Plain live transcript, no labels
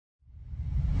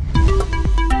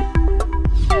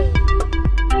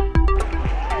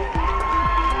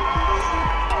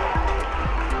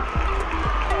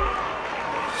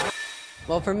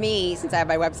Well, for me, since I have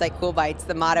my website, Cool Bites,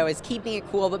 the motto is keeping it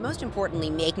cool, but most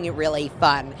importantly, making it really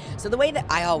fun. So the way that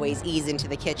I always ease into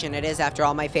the kitchen, it is, after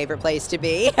all, my favorite place to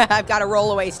be. I've got a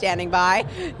rollaway standing by,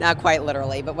 not quite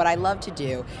literally, but what I love to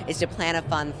do is to plan a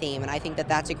fun theme, and I think that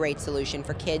that's a great solution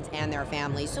for kids and their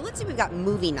families. So let's say we've got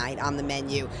movie night on the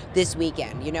menu this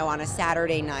weekend, you know, on a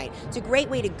Saturday night. It's a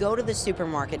great way to go to the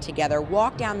supermarket together,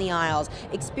 walk down the aisles,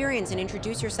 experience and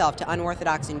introduce yourself to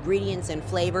unorthodox ingredients and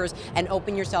flavors, and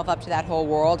open yourself up to that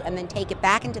whole world, and then take it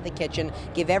back into the kitchen,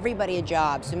 give everybody a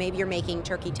job. So maybe you're making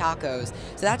turkey tacos.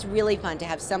 So that's really fun to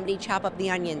have somebody chop up the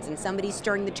onions and somebody's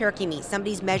stirring the turkey meat,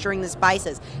 somebody's measuring the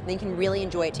spices, and then you can really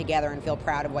enjoy it together and feel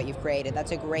proud of what you've created.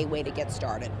 That's a great way to get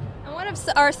started. And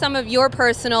what are some of your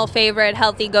personal favorite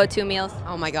healthy go-to meals?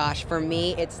 Oh my gosh, for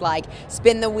me, it's like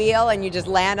spin the wheel and you just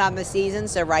land on the season.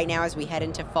 So right now, as we head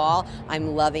into fall,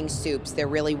 I'm loving soups. They're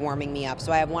really warming me up.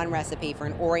 So I have one recipe for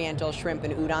an Oriental shrimp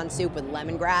and udon soup with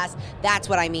lemongrass. That's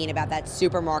what I mean about that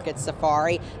supermarket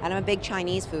safari. And I'm a big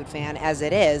Chinese food fan, as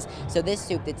it is. So this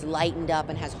soup that's lightened up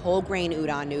and has whole grain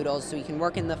udon noodles, so you can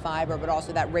work in the fiber, but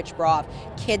also that rich broth.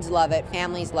 Kids love it,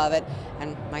 families love it,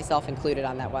 and myself included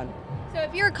on that one. So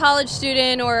if you're a college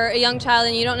student or a young child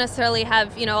and you don't necessarily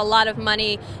have, a lot of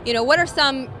money, what are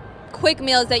some quick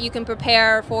meals that you can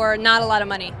prepare for not a lot of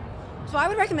money? So I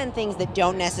would recommend things that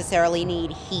don't necessarily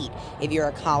need heat if you're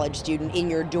a college student in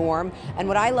your dorm. And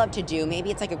what I love to do,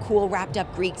 maybe it's like a cool wrapped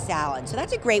up Greek salad. So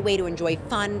that's a great way to enjoy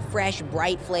fun, fresh,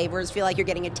 bright flavors. Feel like you're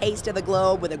getting a taste of the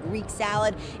globe with a Greek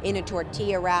salad in a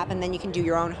tortilla wrap. And then you can do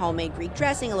your own homemade Greek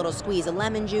dressing, a little squeeze of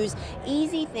lemon juice.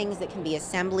 Easy things that can be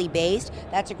assembly based.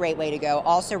 That's a great way to go.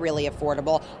 Also really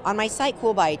affordable. On my site,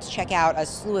 Cool Bites, check out a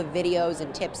slew of videos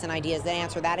and tips and ideas that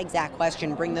answer that exact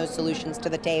question. Bring those solutions to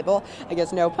the table. I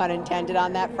guess no pun intended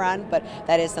on that front, but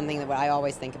that is something that I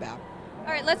always think about. All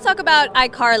right, let's talk about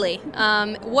iCarly.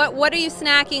 What are you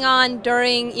snacking on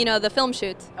during, the film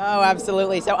shoots? Oh,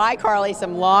 absolutely. So iCarly,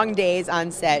 some long days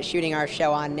on set shooting our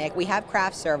show on Nick. We have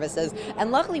craft services,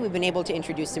 and luckily we've been able to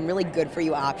introduce some really good for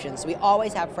you options. So we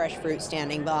always have fresh fruit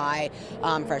standing by,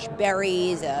 fresh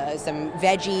berries, some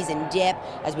veggies and dip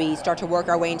as we start to work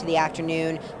our way into the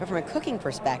afternoon. But from a cooking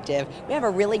perspective, we have a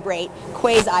really great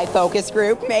quasi-focus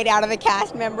group made out of the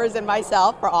cast members and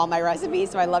myself for all my recipes.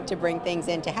 So I love to bring things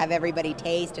in to have everybody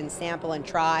taste and sample and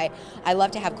try. I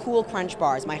love to have cool crunch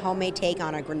bars, my homemade take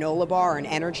on a granola bar or an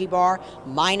energy bar,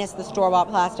 minus the store-bought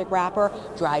plastic wrapper,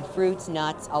 dried fruits,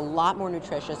 nuts, a lot more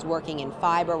nutritious, working in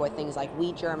fiber with things like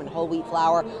wheat germ and whole wheat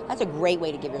flour. That's a great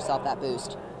way to give yourself that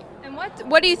boost. And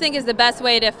what do you think is the best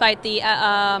way to fight the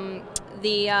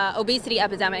obesity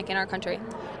epidemic in our country?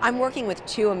 I'm working with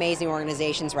two amazing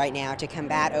organizations right now to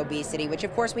combat obesity, which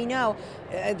of course we know,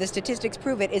 the statistics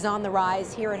prove it, is on the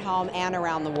rise here at home and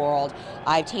around the world.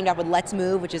 I've teamed up with Let's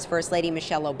Move, which is First Lady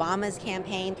Michelle Obama's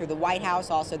campaign through the White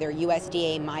House, also their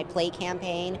USDA My Plate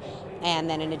campaign. And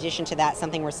then in addition to that,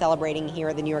 something we're celebrating here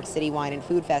at the New York City Wine and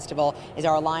Food Festival is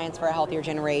our Alliance for a Healthier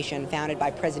Generation, founded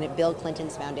by President Bill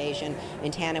Clinton's foundation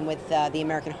in tandem with the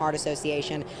American Heart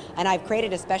Association. And I've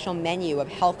created a special menu of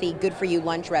healthy, good-for-you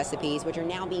lunch recipes, which are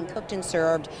now being cooked and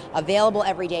served, available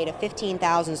every day to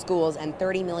 15,000 schools and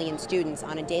 30 million students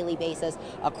on a daily basis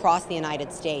across the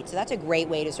United States. So that's a great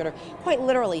way to sort of quite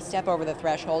literally step over the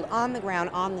threshold on the ground,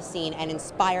 on the scene, and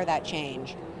inspire that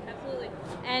change. Absolutely.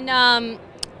 And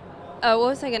what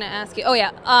was I going to ask you? Oh, yeah.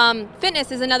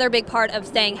 Fitness is another big part of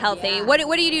staying healthy. Yeah. What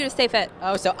do you do to stay fit?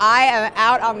 Oh, so I am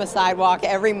out on the sidewalk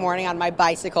every morning on my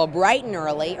bicycle, bright and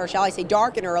early, or shall I say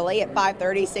dark and early, at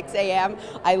 5:30, 6 a.m.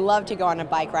 I love to go on a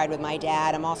bike ride with my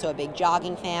dad. I'm also a big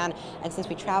jogging fan, and since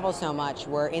we travel so much,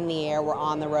 we're in the air, we're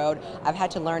on the road, I've had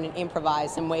to learn and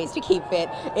improvise some ways to keep fit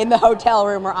in the hotel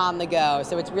room or on the go.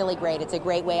 So it's really great. It's a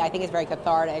great way. I think it's very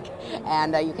cathartic,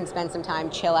 and you can spend some time,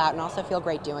 chill out, and also feel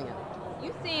great doing it.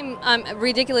 You seem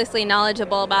ridiculously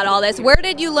knowledgeable about all this. Where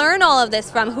did you learn all of this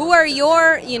from? Who are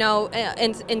your,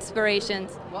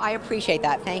 inspirations? Well, I appreciate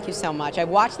that. Thank you so much. I've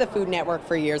watched the Food Network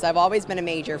for years. I've always been a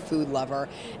major food lover,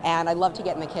 and I love to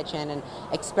get in the kitchen and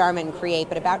experiment and create.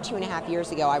 But about 2.5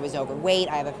 years ago, I was overweight.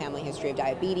 I have a family history of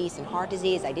diabetes and heart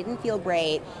disease. I didn't feel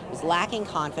great. I was lacking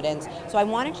confidence. So I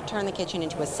wanted to turn the kitchen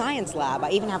into a science lab. I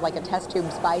even have like a test tube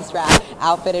spice rack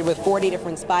outfitted with 40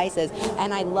 different spices.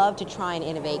 And I love to try and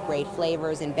innovate great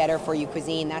flavors and better for you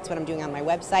cuisine. That's what I'm doing on my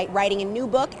website. Writing a new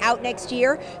book out next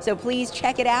year. So please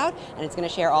check it out. And it's going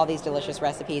to share all these delicious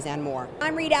recipes and more.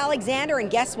 I'm Reed Alexander,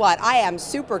 and guess what? I am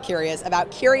super curious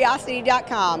about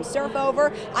Kurriosity.com. Surf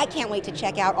over. I can't wait to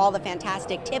check out all the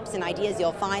fantastic tips and ideas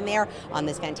you'll find there on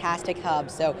this fantastic hub.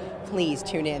 So please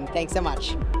tune in. Thanks so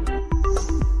much.